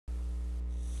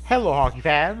Hello hockey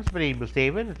fans, my name is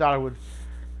David. I thought I would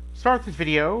start this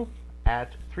video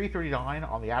at 3:39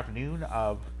 on the afternoon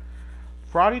of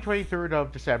Friday 23rd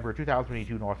of December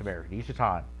 2022 North American Eastern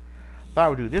Time. Thought I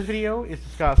would do this video is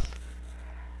discuss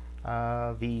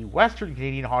the Western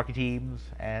Canadian hockey teams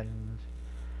and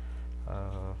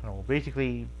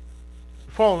basically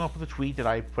following up with a tweet that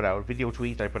I put out, video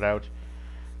tweet I put out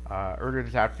earlier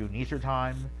this afternoon Eastern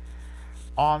Time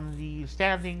on the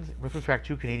standings with respect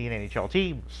to Canadian NHL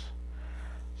teams.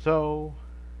 So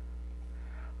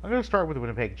I'm going to start with the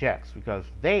Winnipeg Jets because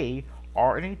they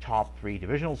are in a top 3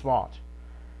 divisional spot,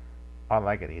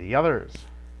 unlike any of the others.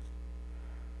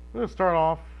 We're going to start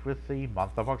off with the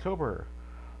month of October.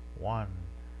 1,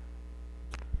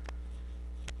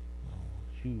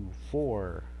 2,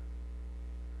 4,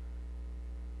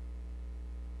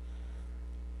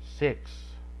 6,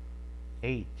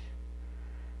 8,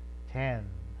 10,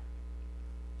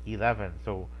 11.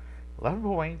 So 11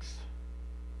 points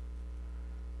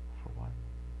for 1.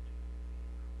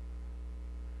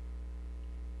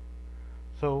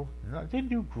 So didn't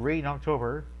do great in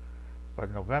October, but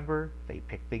in November they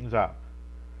picked things up.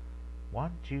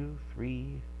 1, 2,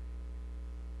 3,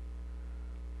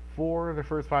 4 of their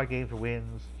first 5 games are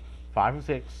wins. 5 of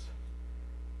 6,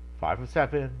 5 of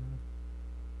 7,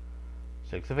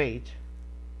 6 of 8,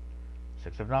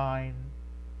 6 of 9,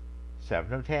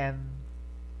 7 of 10,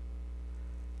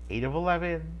 8 of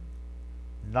 11,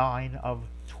 9 of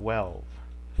 12.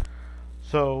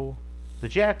 So the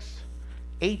Jets,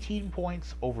 18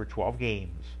 points over 12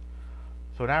 games.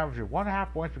 So an average of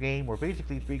 1.5 points per game, or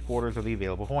basically 3/4 of the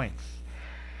available points.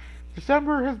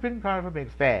 December has been kind of a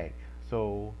mixed bag.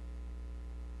 So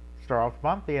start off the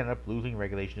month, they ended up losing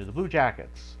regulation to the Blue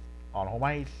Jackets on home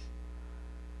ice.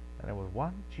 And it was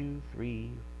 1, 2,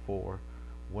 3, 4.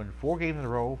 Win 4 games in a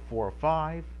row, 4 of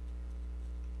 5,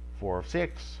 4 of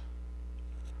 6,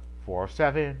 4 of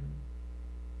 7,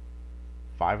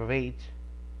 5 of 8,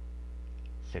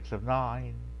 6 of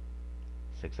 9,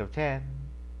 6 of 10,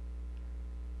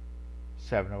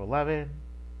 7 of 11,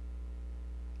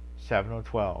 7 of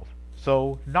 12.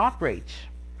 So not great,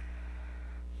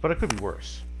 but it could be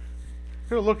worse.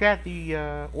 We're going to look at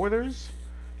the Oilers,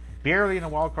 barely in a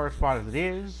wild card spot as it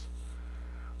is.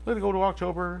 We're going to go to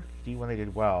October, see when they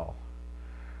did well.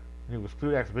 We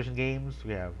exclude exhibition games.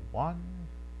 We have 1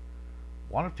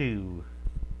 of 2,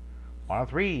 1 of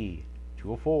 3,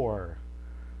 2 of 4,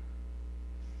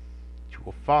 2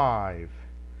 of 5,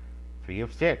 3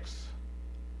 of 6,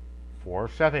 4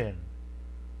 of 7,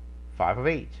 5 of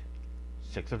 8,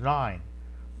 6 of 9.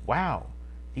 Wow,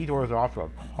 these Oilers are off to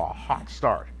a hot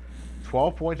start.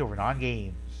 12 points over 9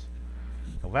 games.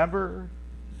 November,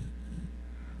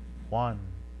 1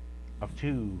 of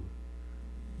 2,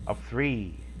 of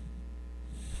 3,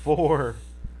 4,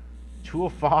 2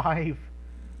 of 5,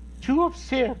 2 of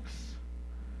 6,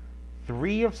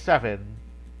 3 of 7,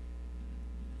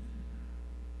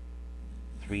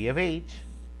 3 of 8,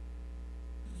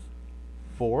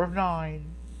 4 of 9,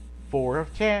 4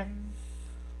 of 10,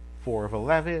 4 of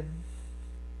 11,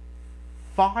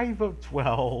 5 of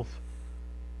 12,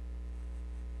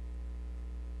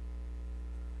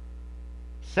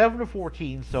 7 of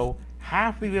 14, so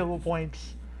half the available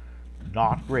points,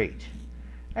 not great.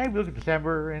 And we look at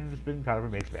December, and it's been kind of a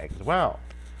mixed bag as well.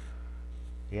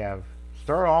 You have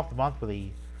started off the month with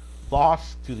a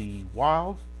loss to the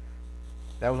Wild.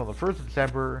 That was on the 1st of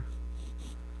December.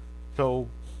 So,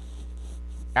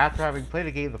 after having played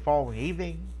a game the following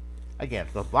evening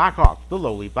against the Blackhawks, the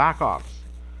lowly Blackhawks,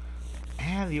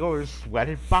 and the Oilers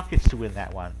sweated buckets to win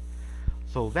that one.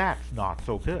 So that's not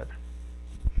so good.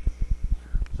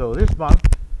 So this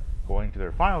month, going to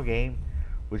their final game,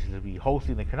 which is to be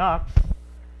hosting the Canucks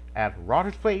at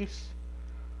Rogers Place,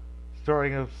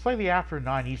 starting slightly after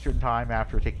 9 Eastern Time,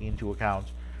 after taking into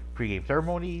account pregame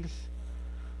ceremonies.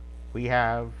 We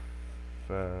have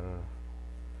in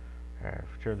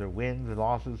terms of wins and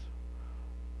losses,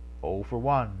 0 for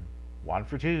 1, 1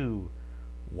 for 2,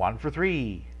 1 for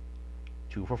 3,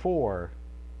 2 for 4,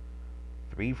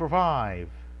 3 for 5,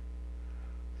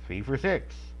 3 for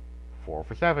 6, 4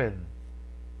 for 7,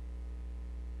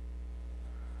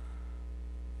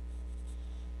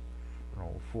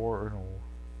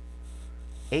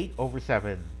 8 over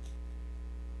 7,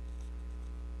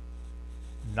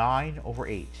 9 over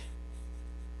 8,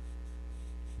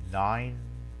 9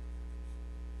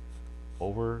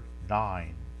 over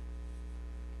 9,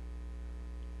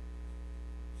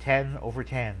 10 over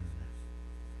 10,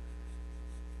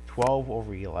 12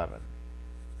 over 11.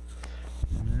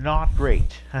 Not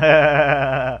great.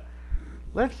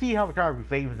 Let's see how the Calgary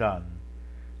Flames done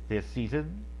this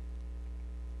season.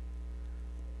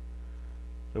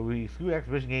 So we exclude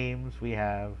exhibition games. We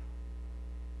have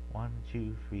 1,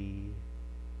 2, 3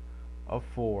 of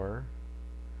 4,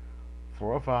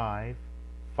 4 of 5,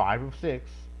 5 of 6,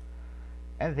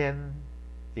 and then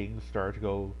things start to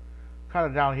go kind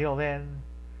of downhill. Then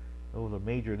there was a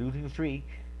major losing streak,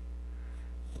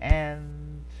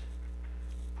 and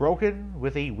broken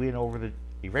with a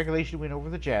regulation win over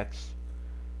the Jets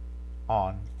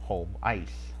on home ice.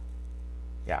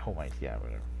 Yeah, home ice. Yeah,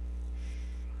 whatever.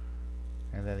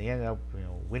 And then they ended up,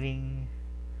 winning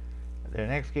their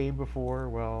next game before.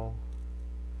 Well,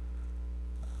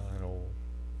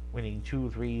 winning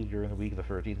 2-3 during the week of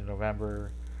the 13th of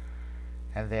November,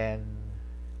 and then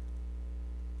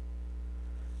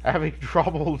having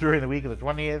trouble during the week of the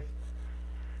 20th.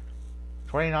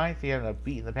 29th, they ended up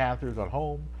beating the Panthers at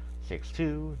home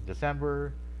 6-2.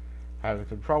 December, having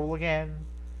some trouble again.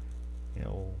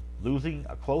 Losing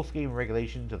a close game in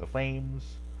regulation to the Flames,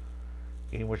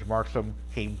 in which Markstrom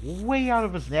came way out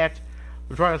of his net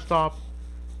to try to stop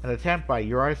an attempt by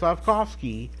Juraj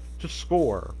Slafkovsky to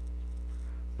score.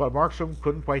 But Markstrom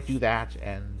couldn't quite do that,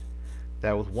 and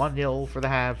that was 1-0 for the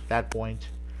Habs at that point.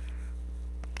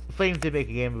 The Flames did make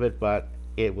a game of it, but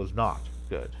it was not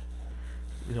good.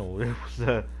 It was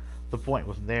the point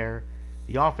wasn't there.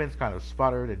 The offense kind of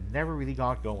sputtered and never really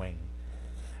got going.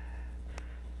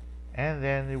 And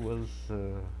then it was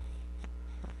the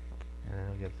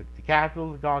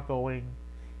Capitals got going.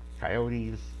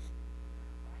 Coyotes,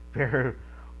 fair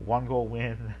 1-goal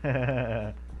win.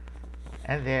 And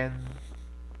then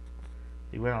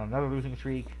they went on another losing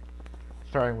streak,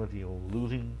 starting with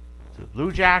losing to the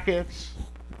Blue Jackets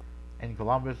and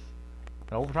Columbus,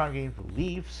 an overtime game for the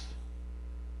Leafs,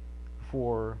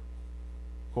 before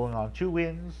going on 2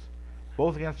 wins,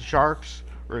 both against the Sharks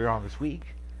earlier on this week,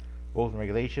 both in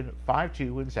regulation,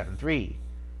 5-2 and 7-3.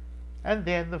 And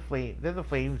then the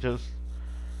Flames just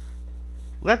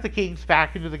let the Kings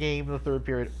back into the game in the third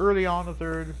period, early on in the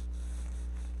third.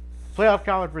 Playoff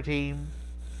caliber team,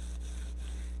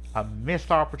 a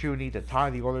missed opportunity to tie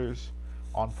the Oilers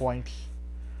on points.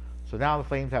 So now the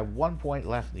Flames have 1 point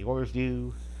less than the Oilers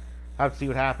do. Have to see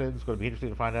what happens. It's going to be interesting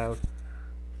to find out.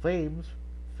 Flames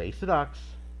face the Ducks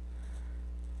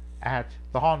at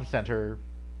the Honda Center,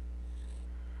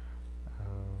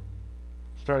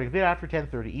 starting a bit after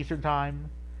 10:30 Eastern Time,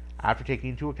 after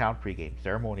taking into account pregame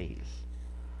ceremonies.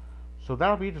 So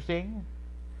that'll be interesting.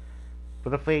 But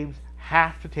the Flames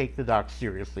have to take the Ducks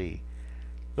seriously.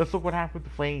 Let's look what happened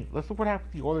with the Flames. Let's look what happened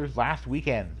with the Oilers last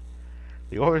weekend.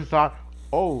 The Oilers thought,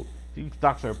 oh, these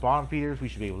Ducks are bottom feeders, we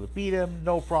should be able to beat them,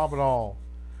 no problem at all.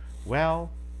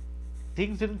 Well,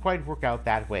 things didn't quite work out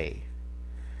that way.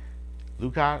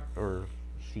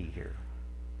 See here.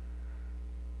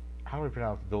 How do we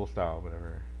pronounce the style,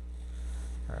 whatever?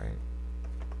 Alright.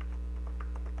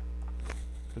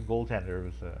 The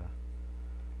goaltender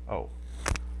was,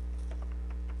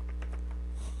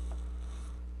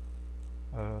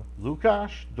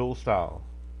 Lukáš Dostal.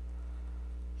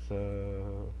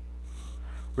 So,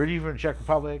 really from the Czech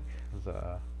Republic.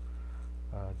 Was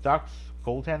Ducks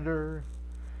goaltender,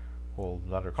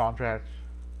 holds under contract.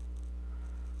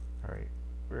 Alright,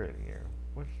 where is he here?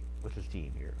 What's his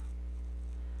team here?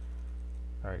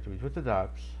 Alright, so he's with the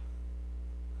Ducks.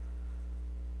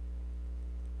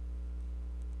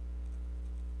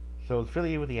 So it's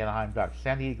affiliated with the Anaheim Ducks,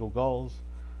 San Diego Gulls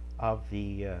of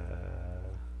the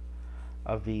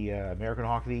American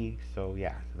Hockey League. So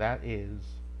yeah, that is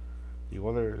the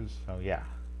Oilers. So yeah,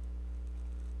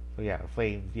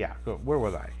 Flames. Yeah, where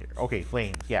was I here? Okay,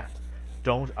 Flames. Yeah,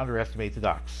 don't underestimate the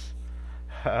Ducks.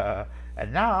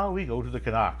 And now we go to the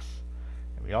Canucks.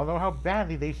 And we all know how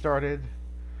badly they started.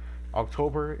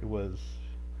 October, it was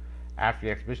after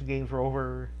the exhibition games were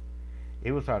over.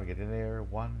 It was time to get in there.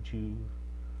 1, 2,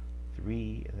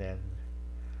 3, and then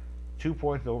 2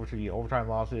 points over to the overtime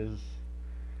losses.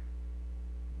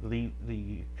 The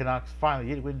Canucks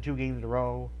finally did win 2 games in a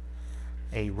row.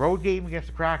 A road game against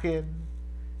the Kraken,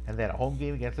 and then a home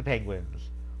game against the Penguins.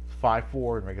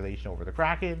 5-4 in regulation over the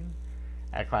Kraken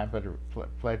at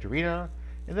Pledge Arena,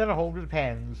 and then a home to the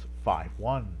Pens,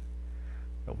 5-1.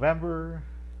 November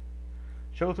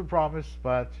showed some promise,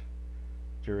 but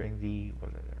during the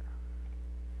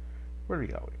where do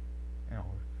we go?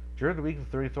 During the week of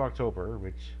the 30th of October,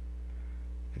 which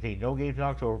contained no games in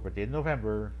October but did in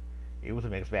November, it was a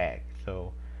mixed bag.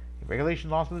 So, a regulation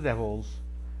loss to the Devils,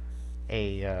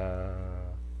 a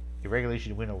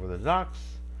regulation win over the Ducks,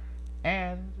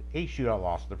 and a shootout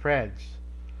loss to the Preds.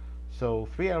 So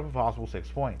 3 out of a possible 6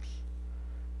 points.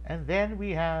 And then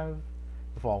we have,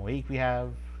 the following week, we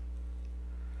have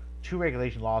 2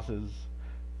 regulation losses,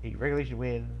 a regulation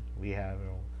win, we have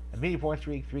a mini point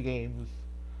streak, 3 games,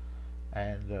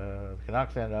 And the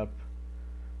Canucks end up,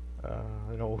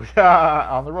 on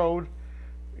the road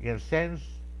against Sens,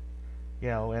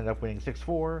 end up winning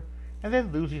 6-4, and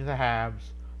then losing to the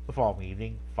Habs the following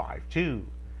evening 5-2,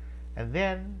 and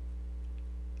then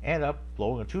end up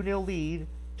blowing a 2-0 lead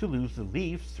to lose to the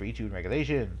Leafs 3-2 in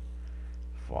regulation.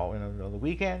 Following on the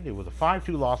weekend, it was a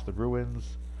 5-2 loss to the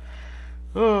Bruins.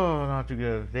 Oh, not too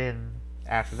good. Then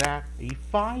after that, a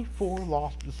 5-4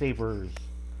 loss to the Sabres.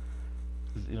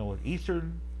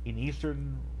 Eastern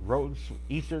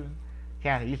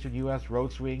Canada, Eastern U.S.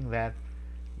 road swing that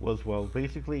was,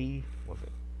 basically,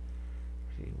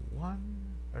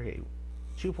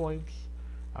 2 points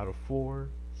out of 4,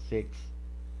 6,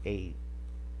 8.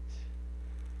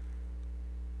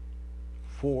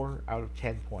 4 out of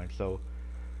 10 points. So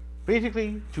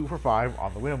basically 2 for 5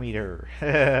 on the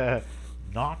winometer.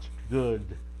 Not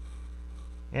good.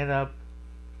 End up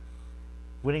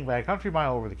winning by a country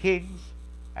mile over the Kings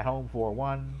at home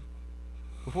 4-1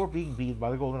 before being beaten by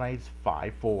the Golden Knights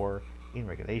 5-4 in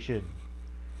regulation.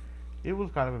 It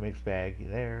was kind of a mixed bag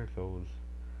there. So it was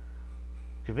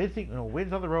convincing,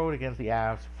 wins on the road against the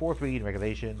Avs 4-3 in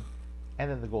regulation,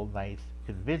 and then the Golden Knights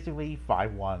convincingly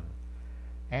 5-1,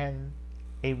 and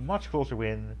a much closer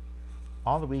win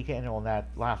on the weekend, on that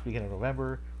last weekend of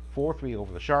November, 4-3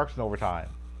 over the Sharks in overtime.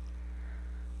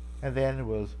 And then it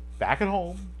was back at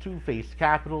home to face the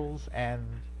Capitals, and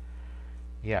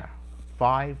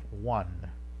 5-1.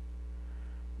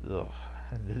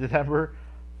 In December,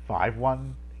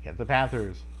 5-1 against the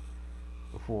Panthers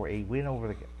before a win over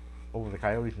the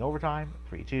Coyotes in overtime,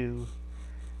 3-2.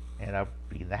 Ended up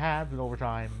beating the Habs in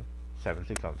overtime,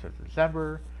 7-6 on the 5th of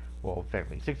December. Well,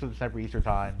 technically 6th of December Eastern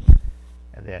Time.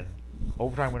 And then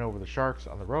overtime win over the Sharks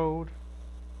on the road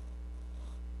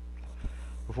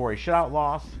before a shutout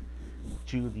loss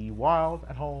to the Wild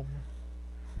at home.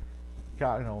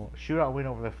 Got shootout win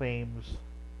over the Flames.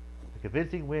 A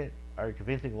convincing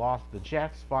loss to the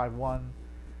Jets 5-1.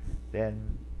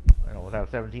 Then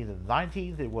without 17th and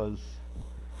 19th, it was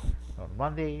on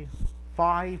Monday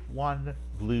 5-1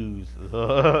 Blues.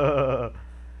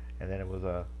 And then it was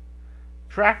a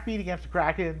track beat against the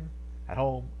Kraken at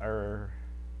home, or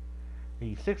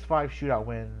the 6-5 shootout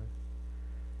win,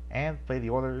 and play the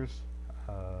Oilers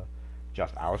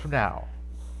just hours from now.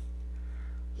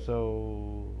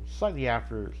 So starting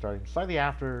slightly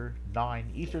after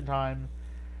 9 Eastern Time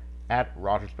at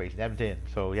Rogers Place in Edmonton.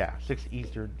 So 6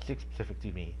 Eastern, 6 Pacific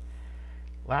to me.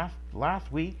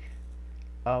 Last week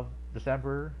of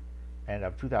December and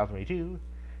of 2022,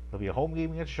 there'll be a home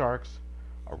game against the Sharks,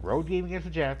 a road game against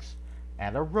the Jets,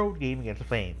 and a road game against the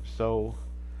Flames. So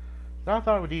what I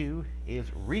thought I would do is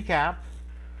recap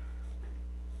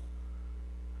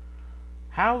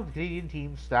how the Canadian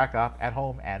teams stack up at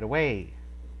home and away.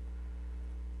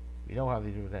 You know how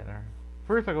they do that.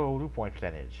 First, I go to point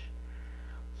percentage.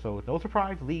 So no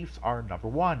surprise, Leafs are number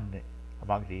 1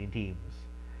 among Canadian teams,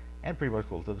 and pretty much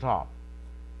close to the top.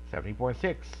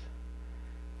 70.6.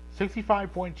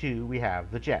 65.2, we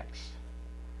have the Jets.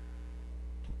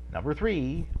 Number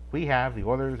 3, we have the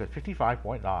Oilers at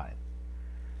 55.9.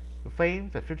 The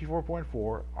Flames at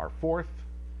 54.4 are 4th.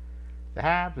 The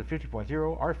Habs at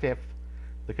 50.0 are 5th.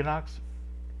 The Canucks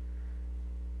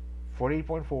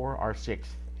 48.4 are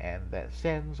 6th. And the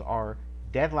Sens are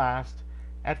dead last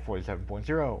at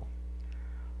 47.0.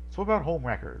 So about home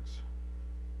records.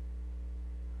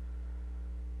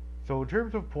 So in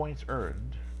terms of points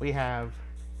earned, we have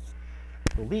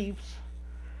the Leafs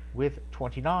with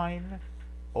 29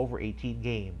 over 18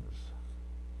 games.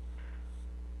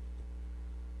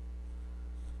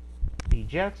 The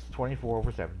Jets 24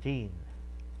 over 17.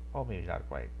 Oh, maybe not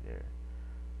quite there.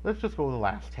 Let's just go to the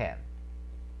last 10.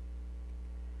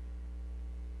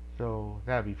 So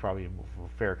that would be probably a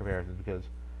fair comparison, because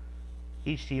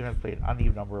each team has played an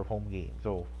uneven number of home games.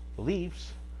 So the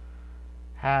Leafs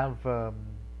have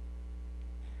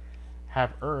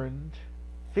earned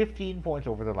 15 points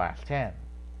over the last 10.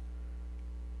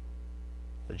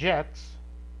 The Jets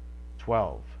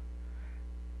 12.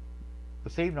 The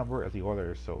same number as the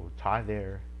Oilers, so tie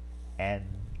there. And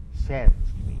Sens,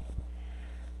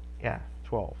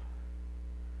 12.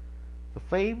 The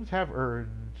Flames have earned,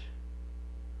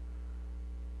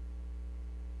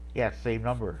 same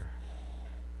number.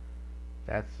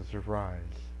 That's the surprise.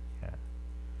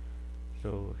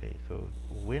 So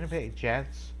Winnipeg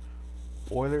Jets,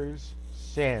 Oilers,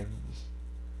 Sens,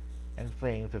 and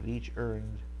Flames have each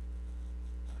earned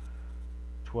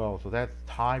 12. So that's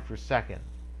tied for second.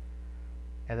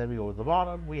 And then we go to the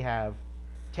bottom. We have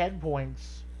 10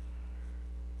 points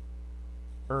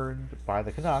earned by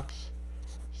the Canucks.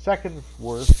 Second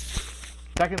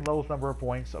lowest number of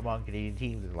points among Canadian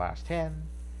teams in the last 10.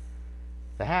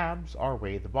 The Habs are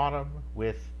way at the bottom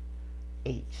with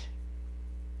 8.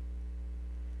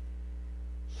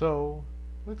 So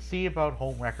let's see about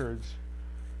home records.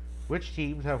 Which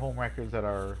teams have home records that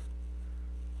are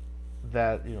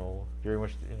very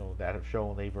much that have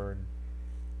shown they've earned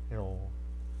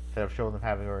that have shown them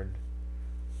having earned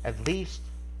at least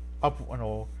have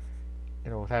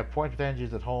point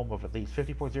percentages at home of at least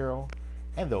 50.0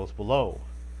 and those below.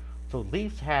 So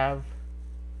Leafs have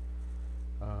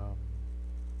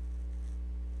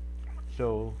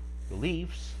so the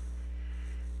Leafs,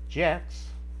 Jets,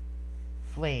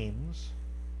 Flames,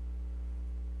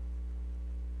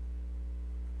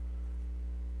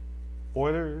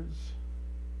 Oilers,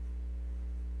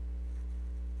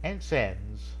 and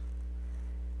Sens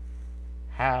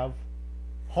have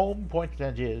home point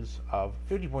percentages of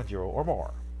 50.0 or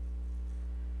more.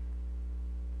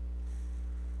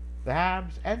 The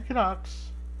Habs and Canucks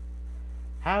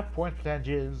have point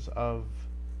percentages of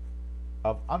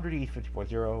underneath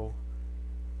 50.0.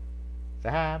 The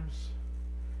Habs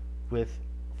with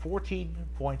 14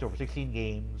 points over 16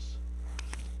 games.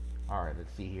 Alright,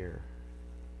 let's see here.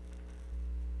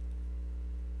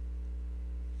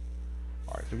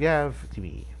 Alright, so we have to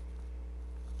me.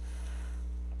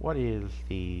 What is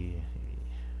the...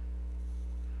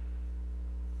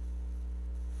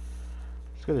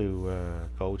 Let's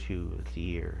go to, let's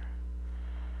see here.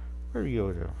 Where do we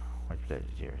go to my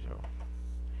percentages here?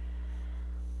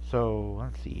 So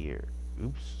let's see here.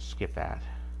 Oops, skip that.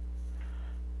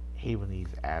 Hate when these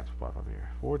ads pop up here.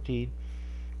 14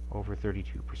 over 32%.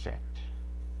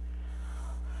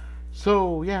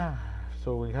 So yeah.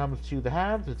 So when it comes to the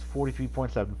Habs, it's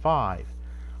 43.75.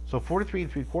 So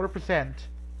 43.75%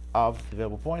 of the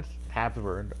available points Habs have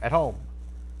earned at home.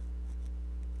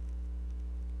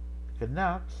 The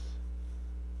Canucks,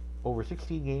 over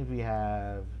 16 games, we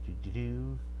have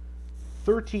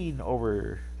 13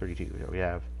 over 32. So we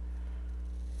have,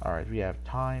 alright, we have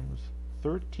times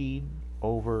 13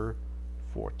 over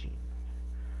 14.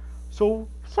 So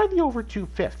slightly over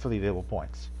 2/5 for the available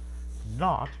points.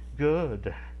 Not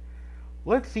good.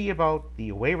 Let's see about the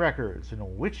away records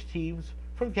and which teams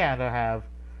from Canada have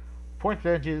point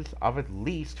percentages of at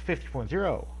least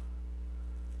 50.0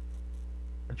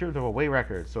 in terms of away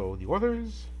records. So the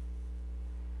Oilers,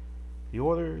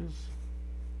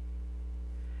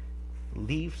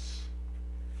 Leafs,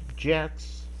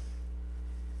 Jets,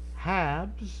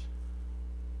 Habs,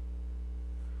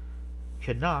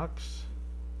 Canucks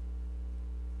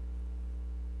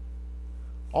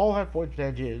all have point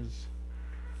percentages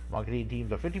among Canadian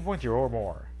teams of 50.0 or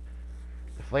more.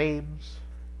 The Flames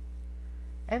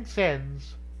and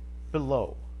Sens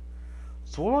below.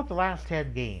 So what about the last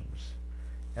 10 games?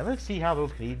 And let's see how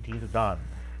those Canadian teams have done.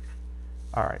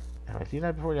 Alright, have I seen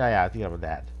that before? Yeah, I think about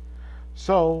that.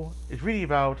 So, it's really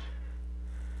about...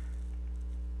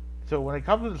 So when it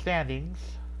comes to the standings,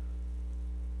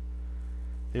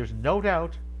 there's no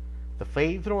doubt the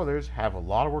Flames and Oilers have a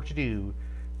lot of work to do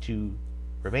to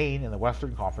remain in the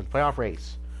Western Conference playoff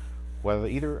race. Whether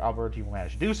either Alberta team will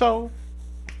manage to do so,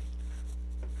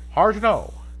 hard to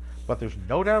know. But there's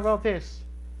no doubt about this.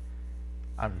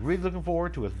 I'm really looking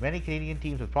forward to as many Canadian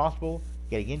teams as possible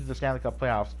getting into the Stanley Cup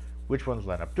playoffs. Which ones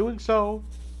will end up doing so,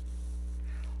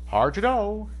 hard to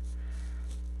know.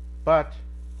 But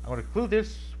I'm going to conclude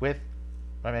this with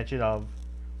my mention of,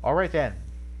 alright then,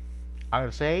 I'm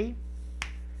going to say,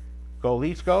 go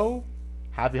Leafs go,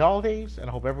 happy holidays, and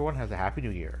I hope everyone has a happy new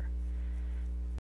year.